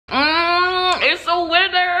It's a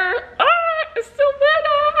winner. It's the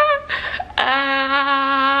winner.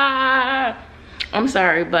 I'm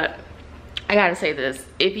sorry, but I gotta say this.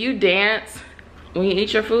 If you dance when you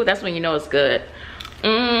eat your food, that's when you know it's good.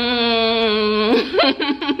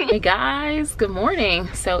 Hey guys, good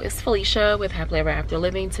morning. So it's Felicia with Happily Ever After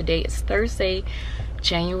Living. Today is Thursday,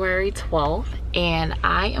 January 12th, and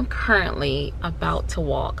I am currently about to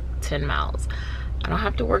walk 10 miles. I don't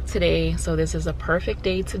have to work today, so this is a perfect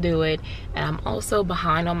day to do it. And I'm also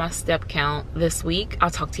behind on my step count this week.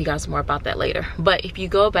 I'll talk to you guys more about that later. But if you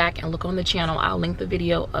go back and look on the channel, I'll link the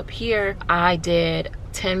video up here. I did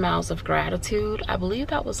 10 miles of gratitude. I believe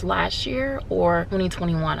that was last year or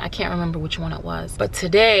 2021. I can't remember which one it was. But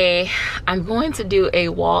today I'm going to do a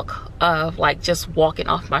walk of like just walking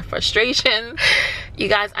off my frustration. You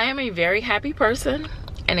guys, I am a very happy person,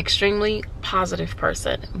 an extremely positive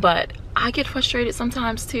person, but I get frustrated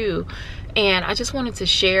sometimes too. And I just wanted to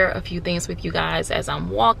share a few things with you guys as I'm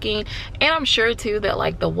walking, and I'm sure too that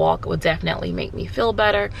like the walk will definitely make me feel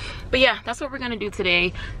better. But yeah, that's what we're gonna do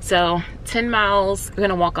today. So 10 miles, we're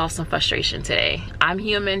gonna walk off some frustration today. I'm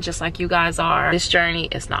human just like you guys are. This journey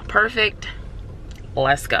is not perfect.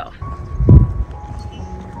 Let's go.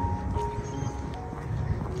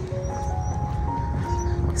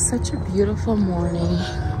 Such a beautiful morning,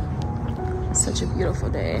 such a beautiful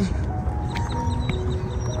day.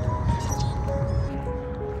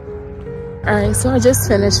 All right, so I just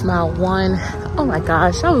finished mile 1. Oh my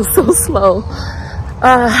gosh, I was so slow.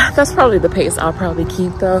 That's probably the pace I'll probably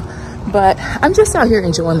keep though, but I'm just out here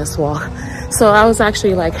enjoying this walk. So I was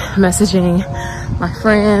actually like messaging my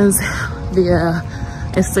friends via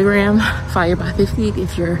Instagram, Fire by 50.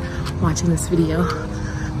 If you're watching this video,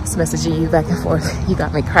 just messaging you back and forth. You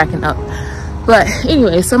got me cracking up. But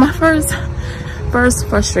anyway, so my first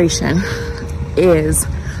frustration is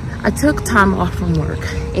I took time off from work,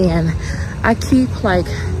 and I keep like,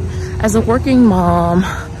 as a working mom,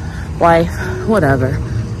 wife, whatever,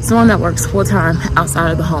 someone that works full-time outside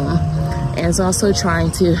of the home and is also trying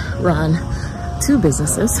to run 2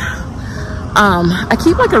 businesses, I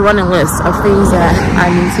keep like a running list of things that I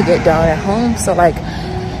need to get done at home. So like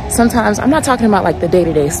sometimes, I'm not talking about like the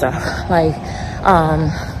day-to-day stuff, like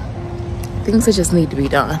things that just need to be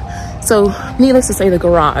done. So needless to say, the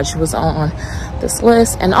garage was on this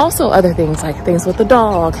list, and also other things like things with the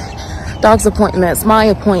dog's appointments, my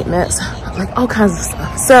appointments, like all kinds of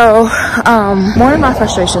stuff. So one of my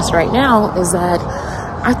frustrations right now is that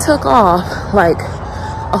I took off like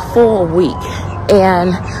a full week,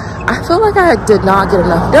 and I feel like I did not get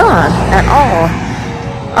enough done at all.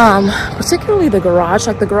 Particularly the garage.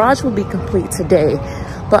 Like the garage will be complete today,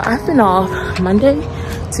 but I've been off Monday,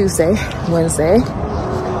 Tuesday, Wednesday.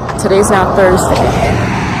 Today's now Thursday,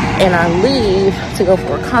 and I leave to go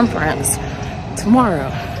for a conference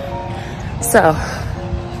tomorrow. So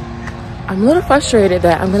I'm a little frustrated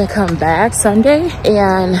that I'm gonna come back Sunday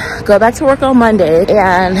and go back to work on Monday,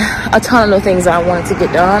 and a ton of the things I wanted to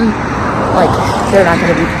get done, like they're not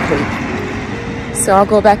gonna be complete. So I'll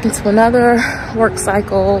go back into another work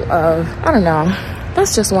cycle of, I don't know.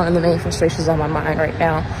 That's just one of the main frustrations on my mind right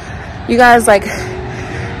now. You guys, like,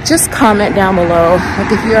 just comment down below,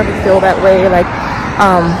 like if you ever feel that way. Like,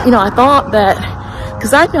 you know, I thought that,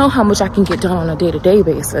 because I know how much I can get done on a day-to-day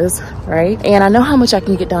basis, right? And I know how much I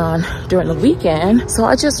can get done during the weekend. So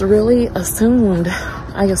I just really assumed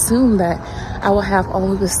that I will have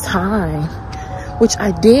all of this time, which I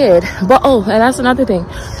did. But, oh, and that's another thing.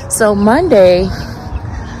 So Monday,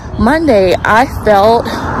 I felt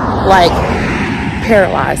like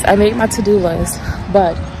paralyzed. I made my to-do list,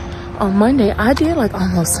 but on Monday, I did like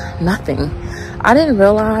almost nothing. I didn't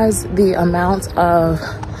realize the amount of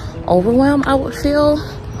overwhelm I would feel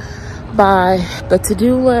by the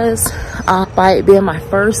to-do list, by it being my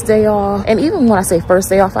first day off. And even when I say first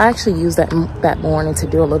day off, I actually used that morning to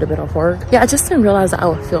do a little bit of work. Yeah, I just didn't realize that I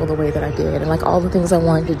would feel the way that I did, and like all the things I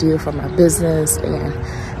wanted to do for my business and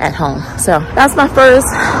at home. So that's my first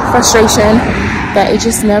frustration, that it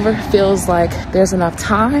just never feels like there's enough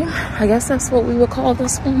time. I guess that's what we would call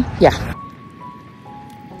this one. Yeah.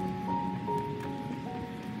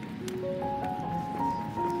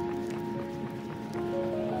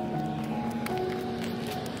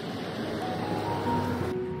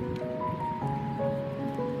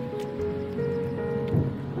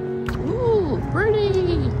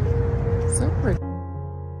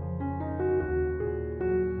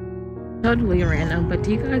 Totally random, but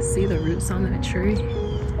do you guys see the roots on that tree?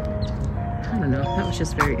 I don't know, that was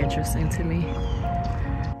just very interesting to me.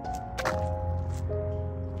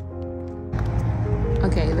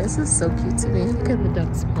 Okay, this is so cute to me. Look at the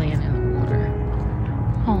ducks playing in the water.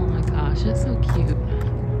 Oh my gosh, it's so cute.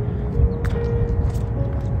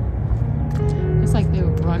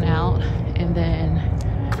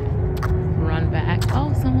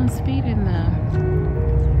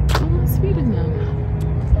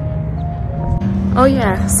 Oh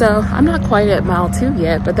yeah, so I'm not quite at mile 2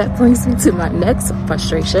 yet, but that brings me to my next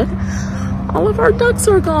frustration. All of our ducks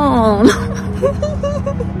are gone.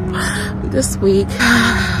 This week,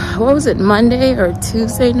 what was it, Monday or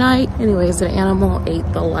Tuesday night? Anyways, an animal ate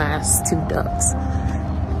the last 2 ducks.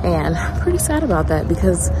 And I'm pretty sad about that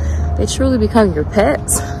because they truly become your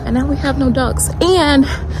pets. And now we have no ducks. And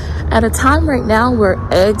at a time right now where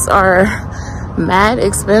eggs are mad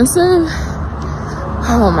expensive,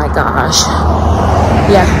 oh my gosh.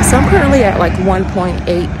 Yeah, so I'm currently at like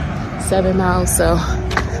 1.87 miles. So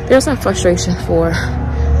there's my frustration for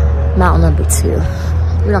mile number 2.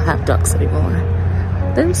 We don't have ducks anymore.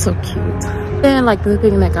 They're so cute. And like the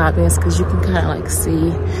thing that got me is because you can kind of like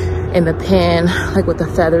see in the pen, like with the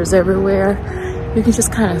feathers everywhere, you can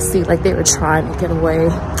just kind of see like they were trying to get away.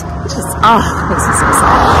 Which is, oh, makes me so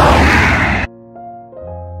sad.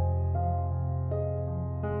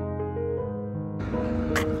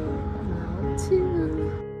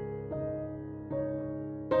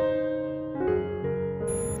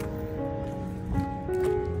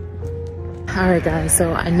 Alright guys,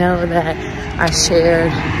 so I know that I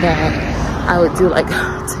shared that I would do like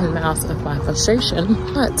 10 miles of my frustration,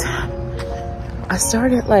 but I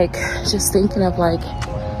started like just thinking of like,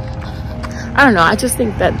 I don't know, I just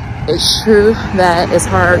think that it's true that it's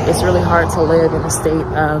really hard to live in a state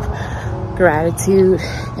of gratitude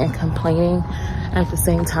and complaining at the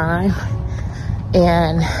same time.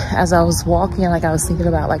 And as I was walking, like I was thinking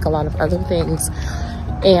about like a lot of other things,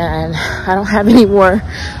 and I don't have any more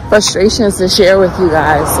frustrations to share with you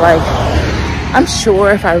guys. Like, I'm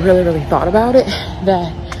sure if I really thought about it,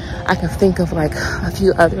 that I could think of like a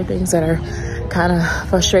few other things that are kind of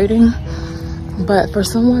frustrating. But for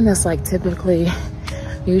someone that's like typically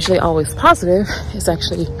usually always positive, it's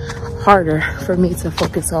actually harder for me to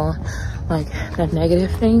focus on like the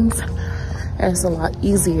negative things. And it's a lot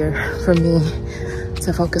easier for me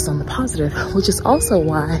to focus on the positive, which is also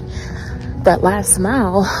why that last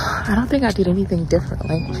mile, I don't think I did anything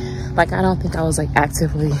differently. Like, I don't think I was like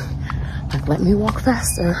actively like, let me walk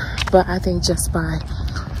faster. But I think just by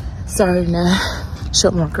starting to show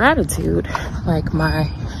more gratitude, like my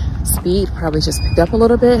speed probably just picked up a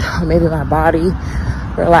little bit, or maybe my body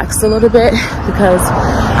relaxed a little bit, because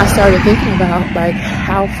I started thinking about like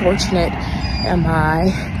how fortunate am I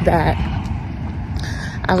that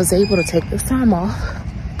I was able to take this time off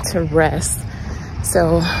to rest.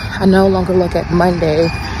 So I no longer look at Monday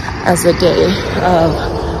as a day of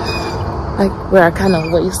like where I kind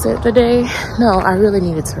of wasted the day. No, I really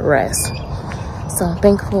needed to rest. So I'm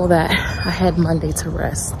thankful that I had Monday to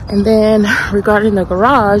rest. And then regarding the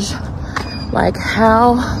garage, like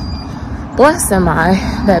how blessed am I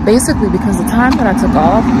that basically because the time that I took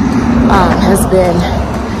off has been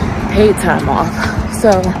paid time off.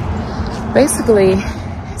 So basically,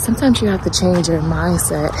 sometimes you have to change your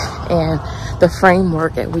mindset and the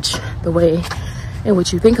framework the way in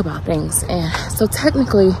which you think about things. And so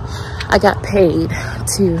technically I got paid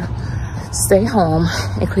to stay home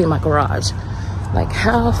and clean my garage. Like,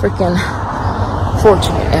 how freaking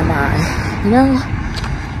fortunate am I, you know?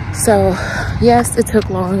 So yes, it took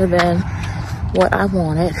longer than what I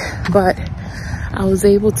wanted, but I was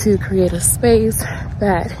able to create a space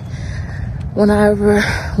that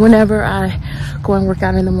whenever I go and work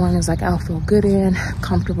out in the mornings, like I'll feel good in,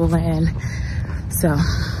 comfortable in. So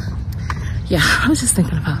yeah, I was just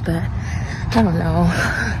thinking about that. I don't know.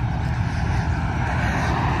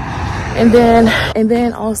 And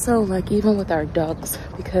then also like even with our ducks,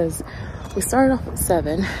 because we started off with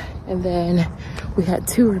 7 and then we had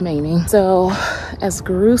 2 remaining. So as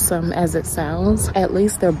gruesome as it sounds, at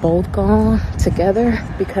least they're both gone together,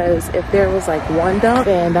 because if there was like 1 duck,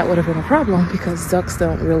 then that would have been a problem, because ducks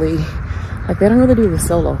don't really, like they don't really do the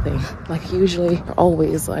solo thing. Like usually they're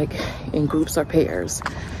always like in groups or pairs.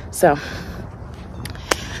 So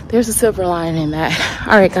there's a silver lining in that.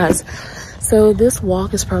 All right guys, so this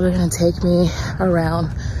walk is probably gonna take me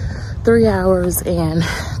around 3 hours and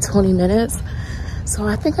 20 minutes. So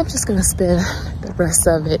I think I'm just gonna spend the rest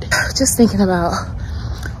of it just thinking about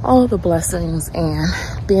all the blessings and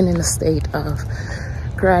being in a state of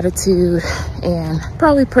gratitude, and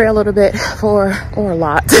probably pray a little bit or a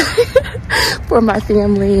lot for my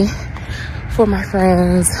family, for my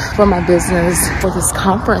friends, for my business, for this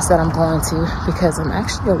conference that I'm going to, because I'm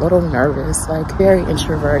actually a little nervous, like very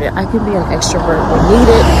introverted. I can be an extrovert when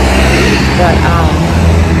needed, but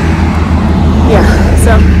yeah,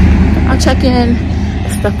 so I'll check in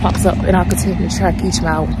if stuff pops up, and I'll continue to track each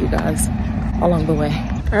mile with you guys along the way.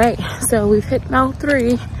 All right, so we've hit mile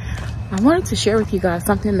 3. I wanted to share with you guys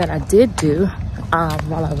something that I did do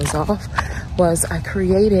while I was off. Was I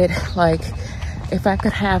created, like, if I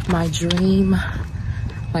could have my dream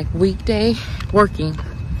like weekday working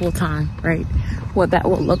full time, right? What that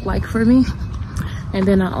will look like for me. And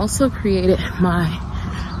then I also created my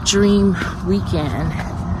dream weekend,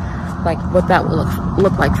 like what that will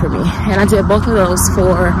look like for me. And I did both of those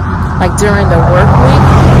for like during the work week.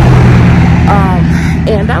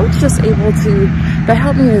 And I was just able to, that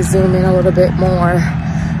helped me to zoom in a little bit more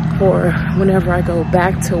for whenever I go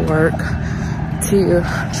back to work, to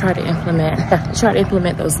try to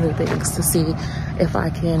implement those new things to see if I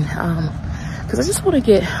can, because I just want to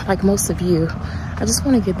get, like most of you, I just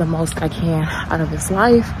want to get the most I can out of this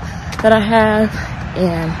life that I have,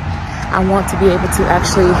 and I want to be able to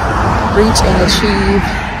actually reach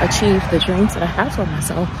and achieve the dreams that I have for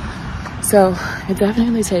myself. So it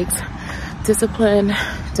definitely takes discipline,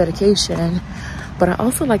 dedication, but I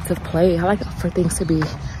also like to play. I like for things to be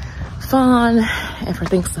fun and for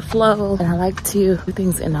things to flow, and I like to do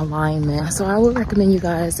things in alignment. So I would recommend you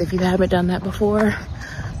guys, if you haven't done that before,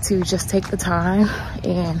 to just take the time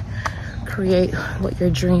and create what your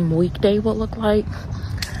dream weekday will look like,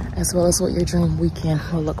 as well as what your dream weekend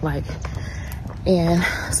will look like. And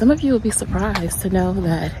some of you will be surprised to know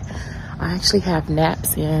that I actually have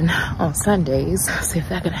naps in on Sundays, see if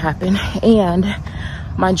that could happen. And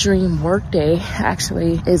my dream work day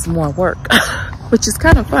actually is more work, which is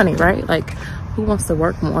kind of funny, right? Like, who wants to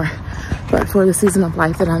work more? But for the season of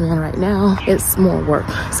life that I'm in right now, it's more work.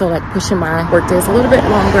 So like pushing my work days a little bit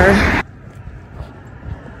longer.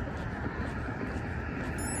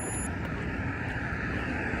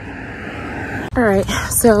 All right,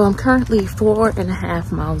 so I'm currently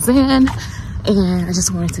 4.5 miles in, and I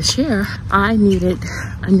just wanted to share, I needed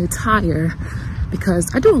a new tire because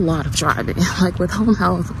I do a lot of driving. Like with home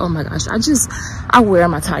health, oh my gosh, I wear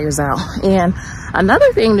my tires out. And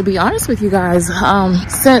another thing, to be honest with you guys,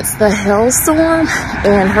 since the hailstorm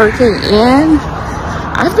and Hurricane Ian,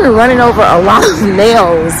 I've been running over a lot of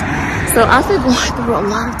nails. So I've been going through a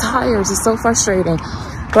lot of tires. It's so frustrating.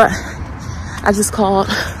 But I just called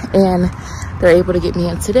and they're able to get me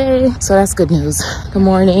in today. So that's good news. Good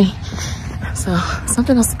morning. So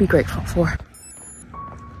something else to be grateful for.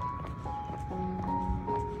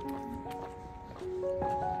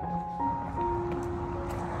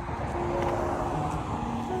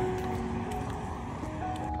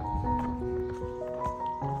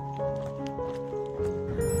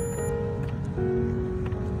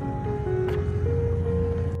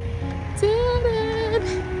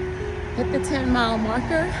 Hit the 10-mile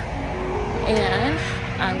marker, and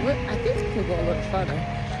I think I could go a little further.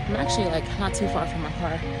 I'm actually like not too far from my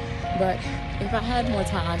car, but if I had more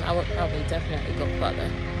time, I would probably definitely go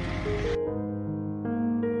further.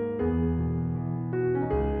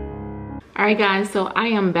 All right guys, so I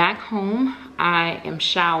am back home. I am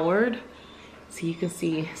showered, so you can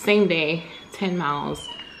see same day, 10 miles.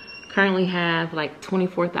 Currently have like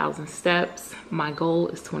 24,000 steps. My goal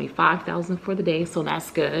is 25,000 for the day, so that's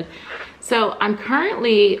good. So I'm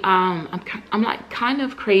currently, I'm like kind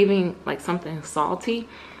of craving like something salty.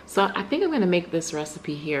 So I think I'm gonna make this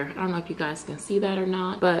recipe here. I don't know if you guys can see that or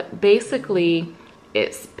not, but basically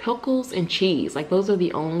it's pickles and cheese. Like those are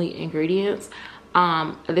the only ingredients.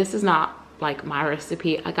 This is not like my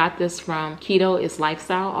recipe. I got this from Keto is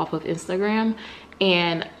Lifestyle off of Instagram.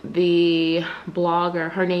 And the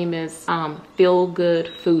blogger, her name is Feel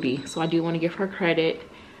Good Foodie. So I do want to give her credit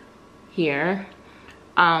here.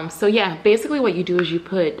 So yeah, basically what you do is you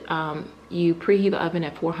put, you preheat the oven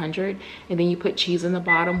at 400, and then you put cheese in the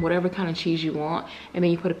bottom, whatever kind of cheese you want. And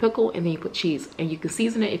then you put a pickle, and then you put cheese. And you can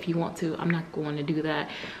season it if you want to. I'm not going to do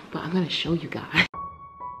that, but I'm going to show you guys.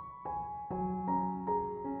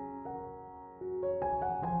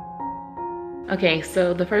 Okay,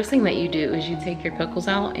 so the first thing that you do is you take your pickles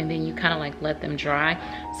out and then you kind of like let them dry.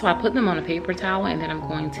 So I put them on a paper towel and then I'm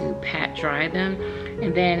going to pat dry them.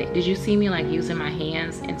 And then, did you see me like using my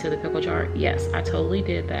hands into the pickle jar? Yes, I totally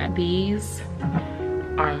did that. These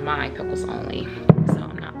are my pickles only. So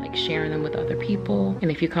I'm not like sharing them with other people. And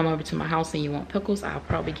if you come over to my house and you want pickles, I'll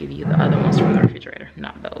probably give you the other ones from the refrigerator,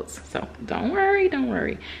 not those. So don't worry, don't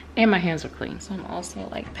worry. And my hands are clean. So I'm also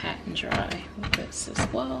like patting dry with this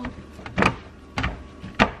as well.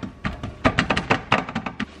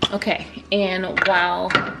 Okay, and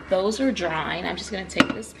while those are drying, I'm just gonna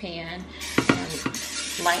take this pan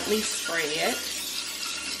and lightly spray it.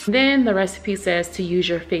 Then the recipe says to use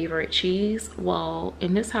your favorite cheese. Well,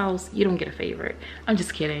 in this house, you don't get a favorite. I'm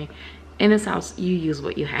just kidding. In this house, you use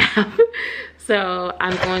what you have. So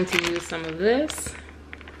I'm going to use some of this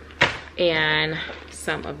and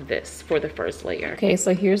some of this for the first layer. Okay,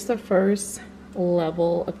 so here's the first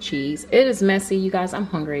level of cheese. It is messy, you guys. I'm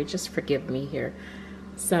hungry, just forgive me here.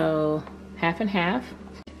 So half and half.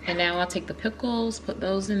 And now I'll take the pickles, put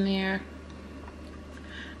those in there.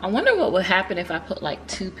 I wonder what would happen if I put like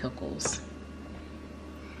 2 pickles.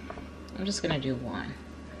 I'm just gonna do 1.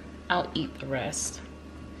 I'll eat the rest.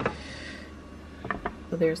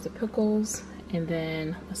 So there's the pickles, and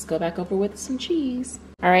then let's go back over with some cheese.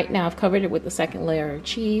 All right, now I've covered it with the second layer of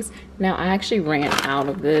cheese. Now I actually ran out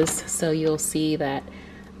of this, so you'll see that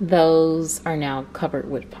those are now covered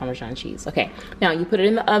with Parmesan cheese. Okay, now you put it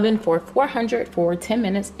in the oven for 400 for 10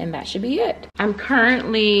 minutes, and that should be it. I'm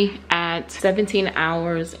currently at 17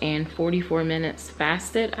 hours and 44 minutes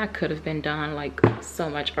fasted. I could have been done like so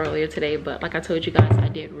much earlier today, but like I told you guys, I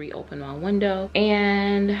did reopen my window,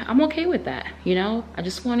 and I'm okay with that. You know, I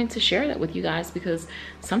just wanted to share that with you guys because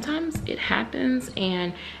sometimes it happens,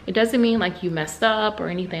 and it doesn't mean like you messed up or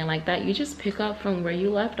anything like that. You just pick up from where you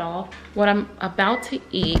left off. What I'm about to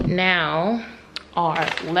eat now are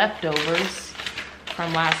leftovers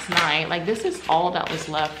from last night. Like, this is all that was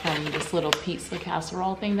left from this little pizza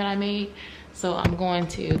casserole thing that I made. So I'm going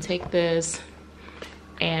to take this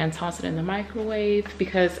and toss it in the microwave,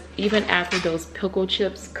 because even after those pickle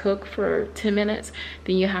chips cook for 10 minutes,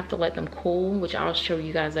 then you have to let them cool, which I'll show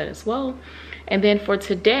you guys that as well. And then for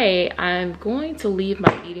today, I'm going to leave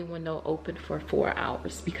my eating window open for 4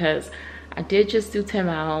 hours because I did just do 10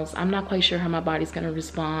 miles. I'm not quite sure how my body's gonna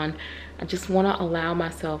respond. I just wanna allow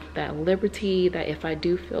myself that liberty that if I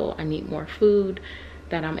do feel I need more food,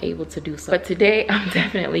 that I'm able to do so. But today, I'm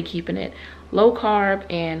definitely keeping it low carb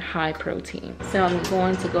and high protein. So I'm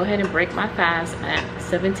going to go ahead and break my fast at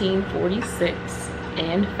 17:46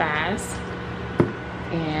 and fast.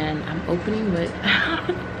 And I'm opening with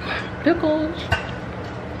pickles.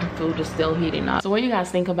 Food is still heating up. So what do you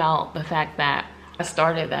guys think about the fact that I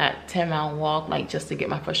started that 10-mile walk like just to get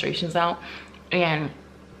my frustrations out? And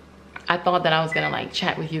I thought that I was gonna like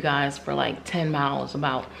chat with you guys for like 10 miles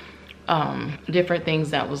about different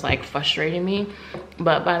things that was like frustrating me,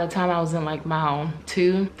 but by the time I was in like mile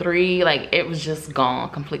 2, 3, like it was just gone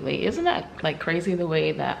completely. Isn't that like crazy the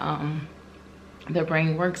way that the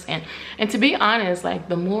brain works? And to be honest, like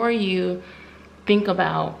the more you think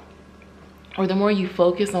about, or the more you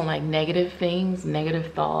focus on like negative things,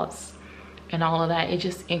 negative thoughts and all of that, it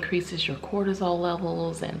just increases your cortisol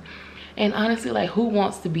levels. And honestly, like who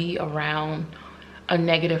wants to be around a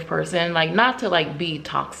negative person? Like, not to like be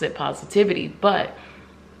toxic positivity, but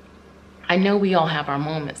I know we all have our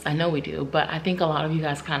moments. I know we do, but I think a lot of you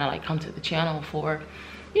guys kind of like come to the channel for,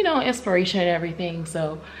 you know, inspiration and everything.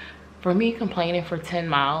 So for me, complaining for 10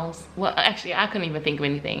 miles, well, actually I couldn't even think of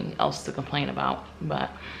anything else to complain about,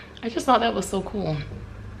 but I just thought that was so cool,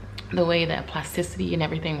 the way that plasticity and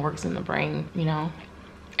everything works in the brain, you know.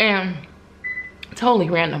 And totally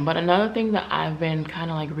random, but another thing that I've been kind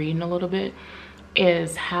of like reading a little bit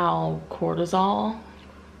is how cortisol,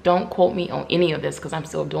 don't quote me on any of this because I'm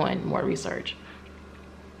still doing more research,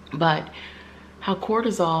 but how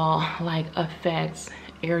cortisol like affects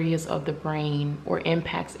areas of the brain or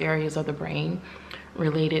impacts areas of the brain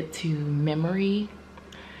related to memory,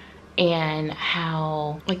 and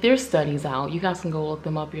how like there's studies out, you guys can go look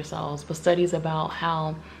them up yourselves, but studies about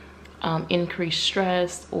how increased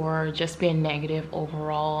stress or just being negative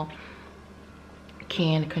overall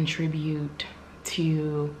can contribute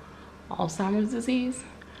to Alzheimer's disease.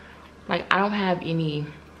 Like, I don't have any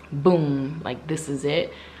boom, like this is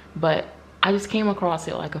it, but I just came across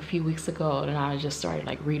it like a few weeks ago, and I just started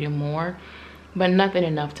like reading more, but nothing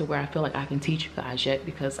enough to where I feel like I can teach you guys yet,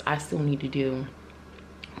 because I still need to do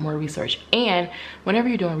more research. And whenever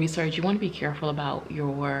you're doing research, you want to be careful about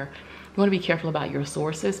your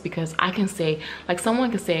sources, because I can say, like,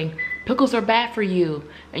 someone could say pickles are bad for you,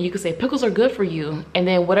 and you could say pickles are good for you, and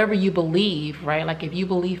then whatever you believe, right? Like, if you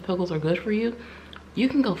believe pickles are good for you, you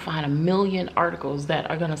can go find 1,000,000 articles that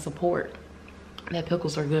are going to support that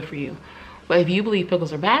pickles are good for you. But if you believe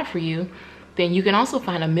pickles are bad for you, then you can also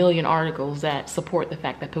find 1,000,000 articles that support the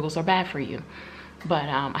fact that pickles are bad for you. But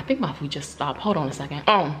I think my food just stopped. Hold on a second.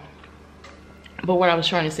 But what I was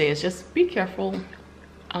trying to say is just be careful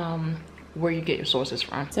where you get your sources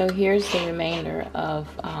from. So here's the remainder of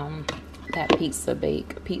that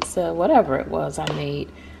pizza, whatever it was I made,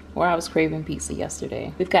 or I was craving pizza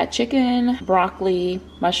yesterday. We've got chicken, broccoli,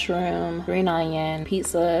 mushroom, green onion,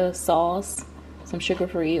 pizza sauce, some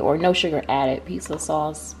sugar-free or no sugar added pizza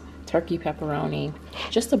sauce, turkey pepperoni,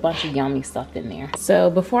 just a bunch of yummy stuff in there. So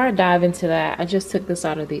before I dive into that, I just took this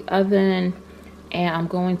out of the oven, and I'm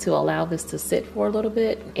going to allow this to sit for a little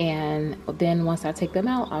bit, and then once I take them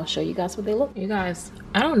out, I'll show you guys what they look. You guys,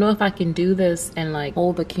 I don't know if I can do this and like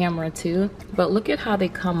hold the camera too, but look at how they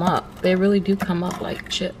come up. They really do come up like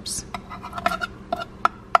chips.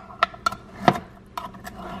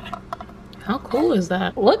 How cool is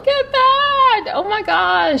that? Look at that. Oh my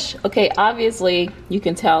gosh. Okay, obviously you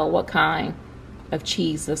can tell what kind of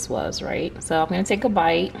cheese this was, right? So I'm gonna take a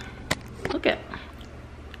bite. Look at.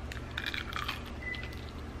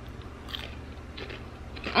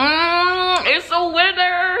 It's a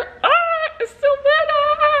winner. It's a winner.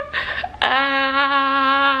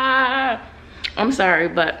 I'm sorry,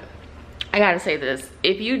 but I gotta say this.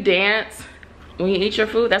 If you dance when you eat your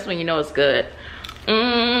food, that's when you know it's good.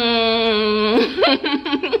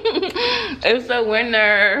 It's a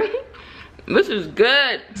winner. This is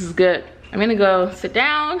good. This is good. I'm gonna go sit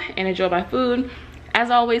down and enjoy my food. As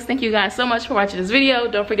always, thank you guys so much for watching this video.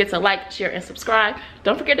 Don't forget to like, share, and subscribe.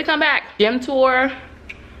 Don't forget to come back. Gym tour.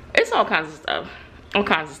 It's all kinds of stuff. All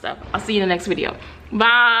kinds of stuff. I'll see you in the next video.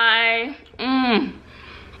 Bye.